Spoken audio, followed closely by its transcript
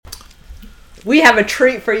We have a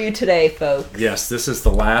treat for you today, folks. Yes, this is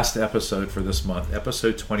the last episode for this month,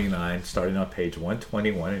 episode 29, starting on page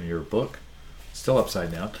 121 in your book, still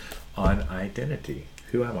upside down, on identity.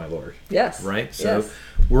 Who am I, Lord? Yes. Right? So yes.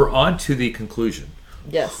 We're on to the conclusion.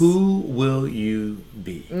 Yes. Who will you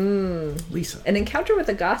be? Lisa. An encounter with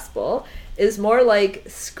the gospel is more like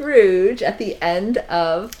Scrooge at the end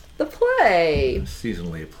of the play.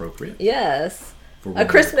 Seasonally appropriate. Yes. A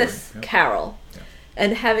Christmas carol. Yeah.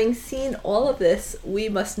 And having seen all of this, we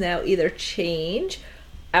must now either change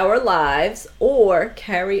our lives or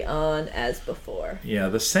carry on as before. Yeah,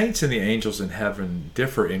 the saints and the angels in heaven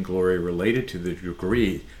differ in glory related to the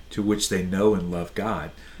degree to which they know and love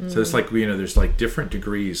God. So it's like, there's like different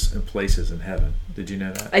degrees and places in heaven. Did you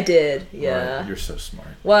know that? I did, yeah. Right. You're so smart.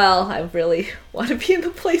 Well, I really want to be in the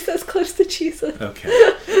place that's close to Jesus.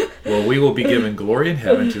 Okay. Well, we will be given glory in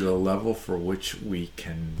heaven to the level for which we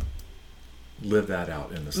can live that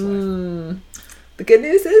out in this life. The good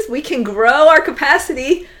news is we can grow our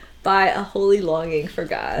capacity by a holy longing for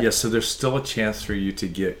God. Yes, so there's still a chance for you to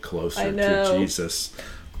get closer to Jesus,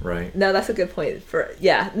 right? No, that's a good point.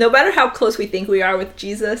 No matter how close we think we are with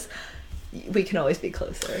Jesus, we can always be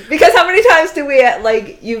closer. Because how many times do we,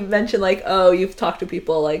 you mentioned, you've talked to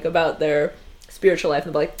people, about their spiritual life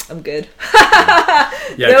and they're like, I'm good.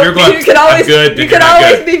 Yeah, if you're going, you can always, I'm good, you can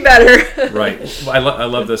always be better. Right. I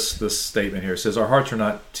love this statement here. It says, our hearts are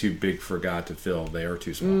not too big for God to fill. They are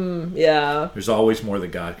too small. Yeah. There's always more that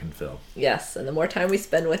God can fill. Yes, and the more time we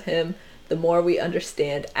spend with Him, the more we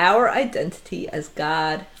understand our identity as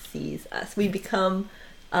God sees us. We become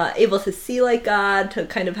able to see like God, to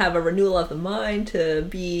kind of have a renewal of the mind, to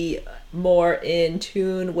be more in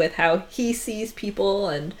tune with how He sees people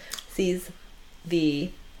and sees the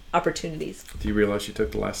opportunities. Do you realize you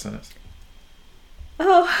took the last sentence?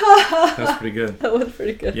 Oh, that's pretty good. That was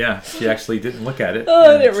pretty good. Yeah, she actually didn't look at it.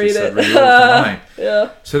 Oh, I didn't read it. Yeah.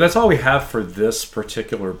 So that's all we have for this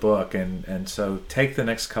particular book, and so take the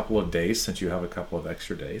next couple of days, since you have a couple of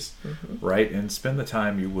extra days, right, and spend the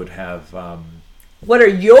time you would have. What are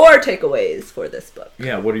your takeaways for this book?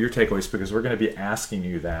 Yeah, what are your takeaways? Because we're going to be asking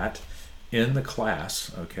you that in the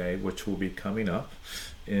class, okay, which will be coming up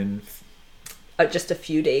in just a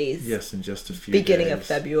few days. Yes, in just a few beginning days. Of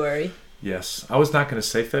February. Yes. I was not going to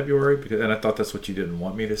say February, and I thought that's what you didn't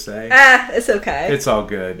want me to say. It's okay. It's all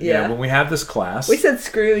good. Yeah. When we have this class. We said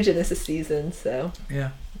Scrooge and it's a season, so. Yeah.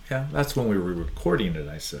 That's when we were recording it,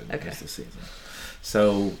 I said. Okay. It's the season.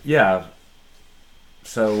 So, yeah.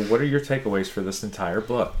 So, what are your takeaways for this entire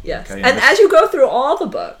book? Yes. Okay? And as you go through all the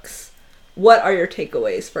books, what are your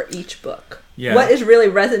takeaways for each book? Yeah. What is really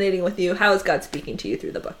resonating with you? How is God speaking to you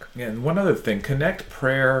through the book? Yeah, and one other thing, connect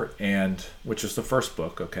prayer which is the first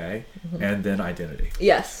book, okay, and then identity.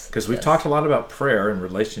 Yes. Because we've talked a lot about prayer and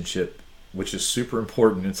relationship, which is super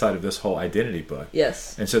important inside of this whole identity book.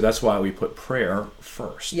 Yes. And so that's why we put prayer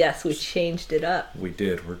first. Yes, we changed it up. We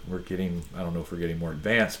did. We're getting, I don't know if we're getting more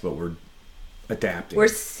advanced, but we're adapting. We're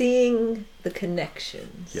seeing the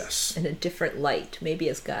connections. Yes. In a different light, maybe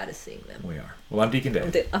as God is seeing them. We are. Well, I'm Deacon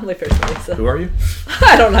Dave. I'm Layperson Lisa. Who are you?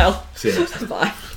 I don't know. See you next time. Bye.